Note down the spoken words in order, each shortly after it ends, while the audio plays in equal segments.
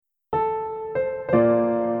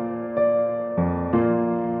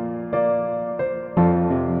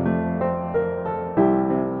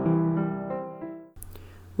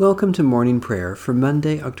Welcome to morning prayer for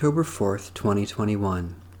Monday, October 4th,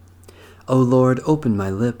 2021. O Lord, open my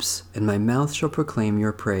lips, and my mouth shall proclaim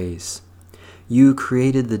your praise. You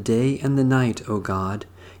created the day and the night, O God.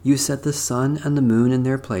 You set the sun and the moon in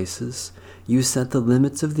their places. You set the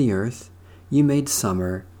limits of the earth. You made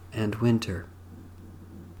summer and winter.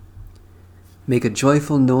 Make a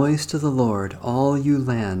joyful noise to the Lord, all you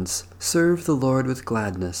lands. Serve the Lord with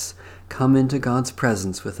gladness. Come into God's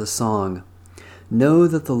presence with a song. Know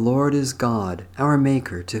that the Lord is God, our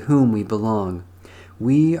Maker, to whom we belong.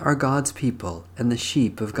 We are God's people and the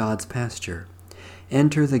sheep of God's pasture.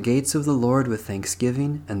 Enter the gates of the Lord with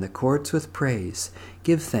thanksgiving and the courts with praise.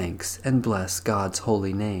 Give thanks and bless God's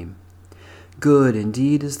holy name. Good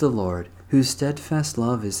indeed is the Lord, whose steadfast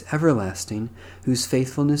love is everlasting, whose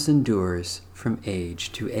faithfulness endures from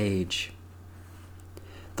age to age.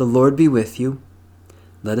 The Lord be with you.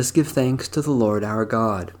 Let us give thanks to the Lord our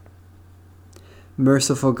God.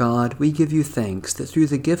 Merciful God, we give you thanks that through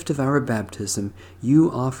the gift of our baptism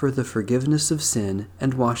you offer the forgiveness of sin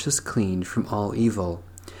and wash us clean from all evil.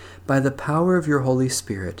 By the power of your Holy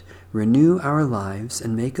Spirit, renew our lives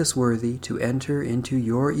and make us worthy to enter into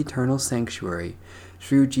your eternal sanctuary,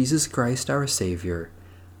 through Jesus Christ our Savior.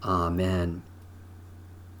 Amen.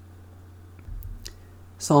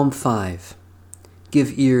 Psalm 5.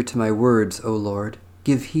 Give ear to my words, O Lord.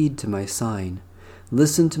 Give heed to my sign.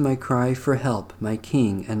 Listen to my cry for help, my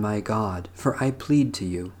King and my God, for I plead to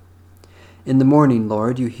you. In the morning,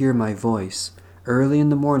 Lord, you hear my voice. Early in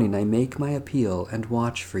the morning I make my appeal and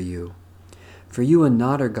watch for you. For you are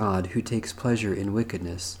not a God who takes pleasure in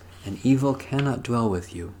wickedness, and evil cannot dwell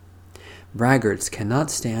with you. Braggarts cannot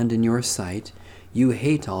stand in your sight. You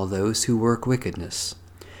hate all those who work wickedness.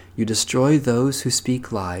 You destroy those who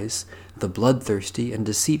speak lies. The bloodthirsty and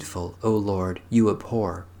deceitful, O Lord, you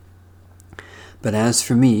abhor. But as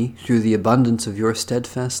for me, through the abundance of your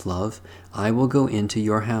steadfast love, I will go into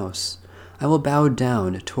your house. I will bow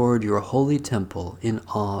down toward your holy temple in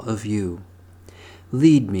awe of you.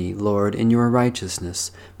 Lead me, Lord, in your righteousness,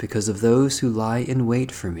 because of those who lie in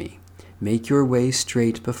wait for me. Make your way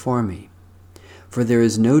straight before me. For there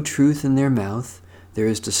is no truth in their mouth, there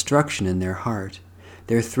is destruction in their heart.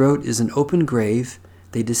 Their throat is an open grave,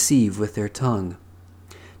 they deceive with their tongue.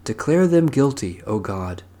 Declare them guilty, O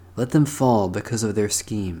God. Let them fall because of their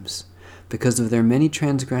schemes. Because of their many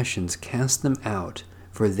transgressions, cast them out,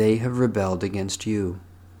 for they have rebelled against you.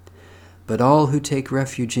 But all who take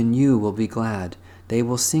refuge in you will be glad. They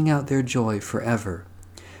will sing out their joy forever.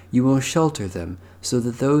 You will shelter them, so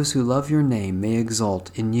that those who love your name may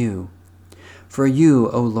exult in you. For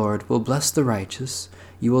you, O Lord, will bless the righteous.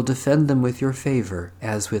 You will defend them with your favor,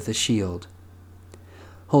 as with a shield.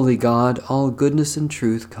 Holy God, all goodness and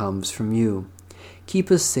truth comes from you. Keep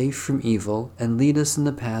us safe from evil and lead us in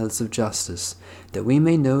the paths of justice, that we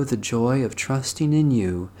may know the joy of trusting in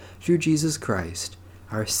you through Jesus Christ,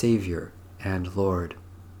 our Savior and Lord.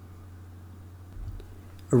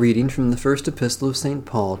 A reading from the first epistle of St.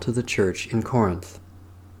 Paul to the church in Corinth.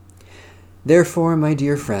 Therefore, my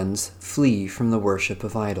dear friends, flee from the worship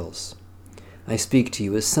of idols. I speak to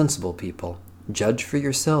you as sensible people. Judge for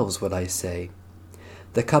yourselves what I say.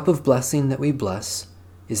 The cup of blessing that we bless,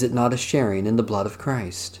 is it not a sharing in the blood of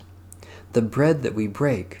Christ? The bread that we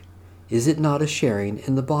break, is it not a sharing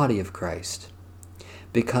in the body of Christ?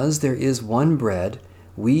 Because there is one bread,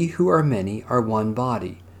 we who are many are one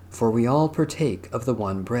body, for we all partake of the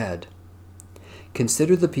one bread.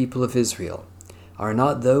 Consider the people of Israel. Are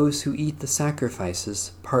not those who eat the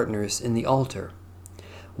sacrifices partners in the altar?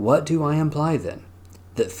 What do I imply then?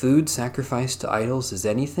 That food sacrificed to idols is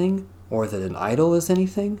anything, or that an idol is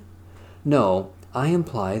anything? No, I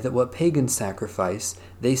imply that what pagans sacrifice,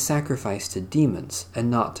 they sacrifice to demons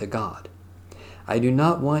and not to God. I do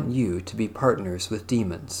not want you to be partners with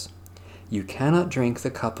demons. You cannot drink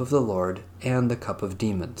the cup of the Lord and the cup of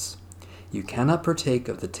demons. You cannot partake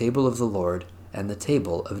of the table of the Lord and the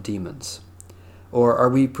table of demons. Or are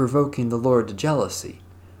we provoking the Lord to jealousy?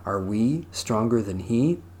 Are we stronger than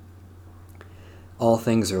he? All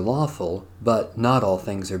things are lawful, but not all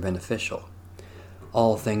things are beneficial.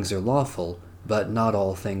 All things are lawful, but not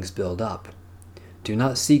all things build up. Do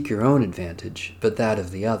not seek your own advantage, but that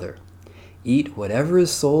of the other. Eat whatever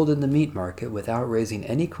is sold in the meat market without raising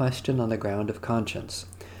any question on the ground of conscience,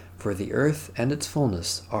 for the earth and its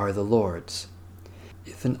fullness are the Lord's.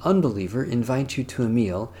 If an unbeliever invites you to a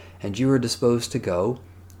meal and you are disposed to go,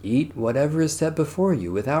 eat whatever is set before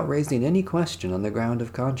you without raising any question on the ground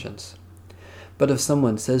of conscience. But if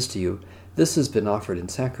someone says to you, "This has been offered in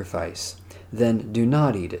sacrifice," then do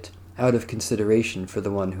not eat it, out of consideration for the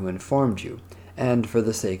one who informed you, and for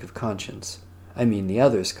the sake of conscience. I mean the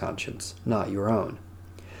other's conscience, not your own.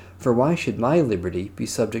 For why should my liberty be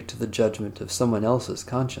subject to the judgment of someone else's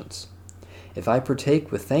conscience? If I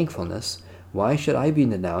partake with thankfulness, why should I be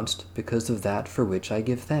denounced because of that for which I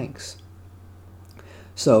give thanks?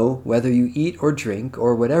 So, whether you eat or drink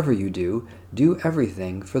or whatever you do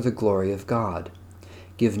everything for the glory of God.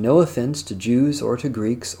 Give no offense to Jews or to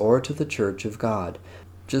Greeks or to the church of God,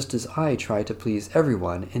 just as I try to please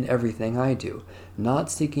everyone in everything I do,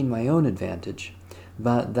 not seeking my own advantage,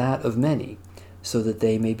 but that of many, so that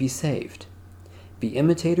they may be saved. Be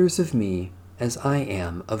imitators of me as I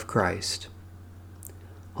am of Christ.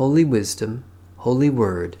 Holy wisdom, holy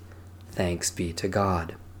word, thanks be to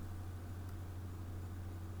God.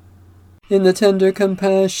 In the tender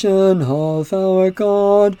compassion of our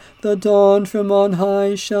God, the dawn from on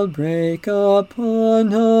high shall break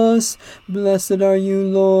upon us. Blessed are you,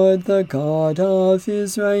 Lord, the God of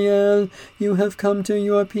Israel. You have come to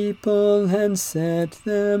your people and set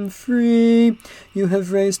them free. You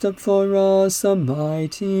have raised up for us a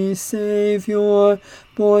mighty Savior,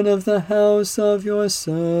 born of the house of your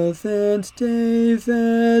servant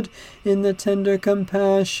David. In the tender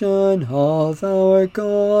compassion of our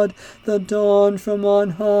God, the dawn from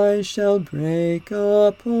on high shall break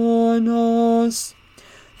upon us.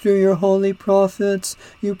 Through your holy prophets,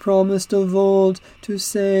 you promised of old to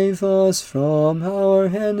save us from our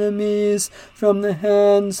enemies, from the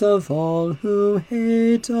hands of all who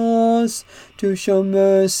hate us, to show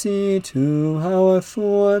mercy to our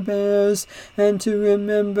forebears, and to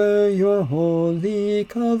remember your holy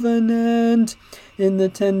covenant. In the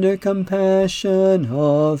tender compassion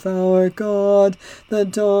of our God, the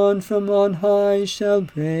dawn from on high shall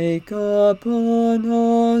break upon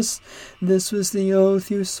us. This was the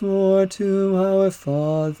oath you swore to our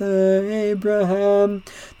father Abraham,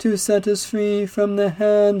 to set us free from the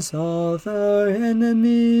hands of our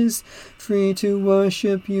enemies, free to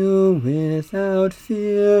worship you without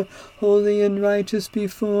fear, holy and righteous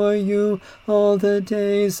before you all the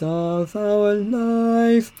days of our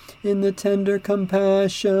life. In the tender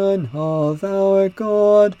compassion of our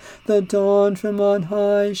God, the dawn from on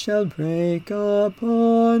high shall break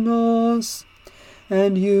upon us.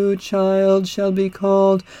 And you, child, shall be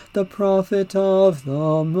called the prophet of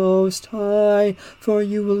the Most High, for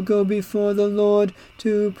you will go before the Lord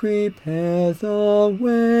to prepare the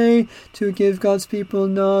way, to give God's people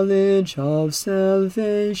knowledge of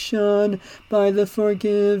salvation by the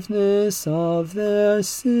forgiveness of their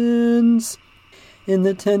sins. In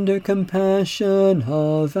the tender compassion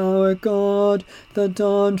of our God, the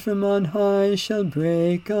dawn from on high shall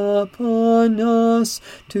break upon us,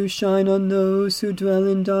 to shine on those who dwell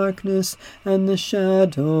in darkness and the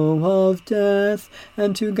shadow of death,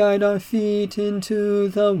 and to guide our feet into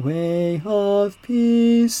the way of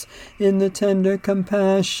peace. In the tender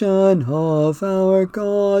compassion of our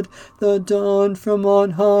God, the dawn from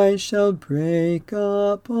on high shall break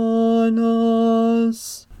upon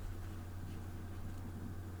us.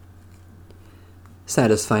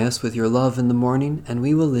 Satisfy us with your love in the morning, and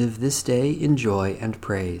we will live this day in joy and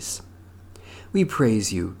praise. We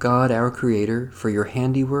praise you, God our Creator, for your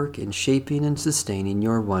handiwork in shaping and sustaining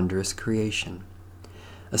your wondrous creation.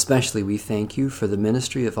 Especially we thank you for the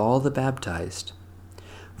ministry of all the baptized,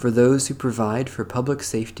 for those who provide for public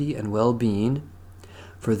safety and well-being,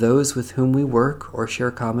 for those with whom we work or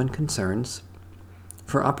share common concerns,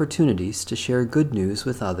 for opportunities to share good news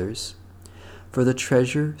with others, for the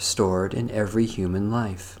treasure stored in every human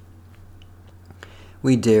life.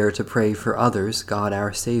 We dare to pray for others, God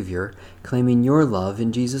our Savior, claiming your love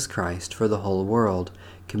in Jesus Christ for the whole world,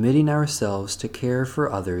 committing ourselves to care for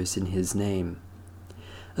others in his name.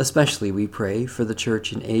 Especially we pray for the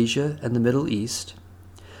Church in Asia and the Middle East,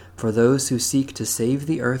 for those who seek to save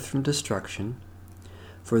the earth from destruction,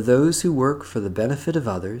 for those who work for the benefit of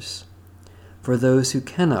others, for those who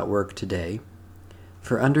cannot work today,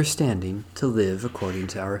 for understanding to live according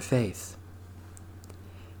to our faith.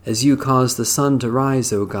 As you cause the sun to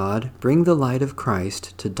rise, O God, bring the light of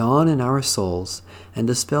Christ to dawn in our souls and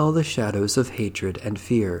dispel the shadows of hatred and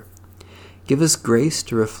fear. Give us grace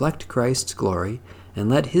to reflect Christ's glory, and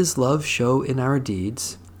let his love show in our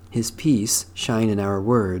deeds, his peace shine in our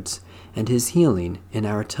words, and his healing in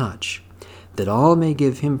our touch, that all may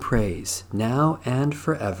give him praise, now and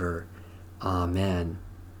forever. Amen.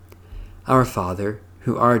 Our Father,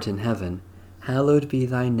 who art in heaven, hallowed be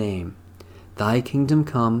thy name. Thy kingdom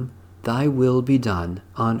come, thy will be done,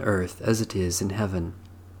 on earth as it is in heaven.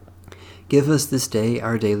 Give us this day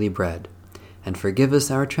our daily bread, and forgive us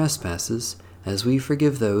our trespasses, as we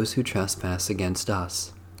forgive those who trespass against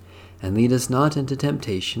us. And lead us not into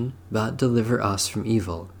temptation, but deliver us from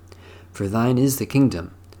evil. For thine is the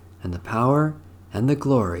kingdom, and the power, and the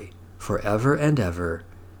glory, forever and ever.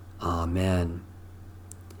 Amen.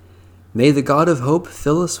 May the God of hope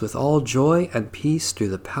fill us with all joy and peace through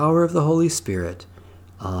the power of the Holy Spirit.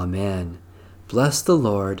 Amen. Bless the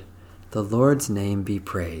Lord. The Lord's name be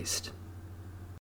praised.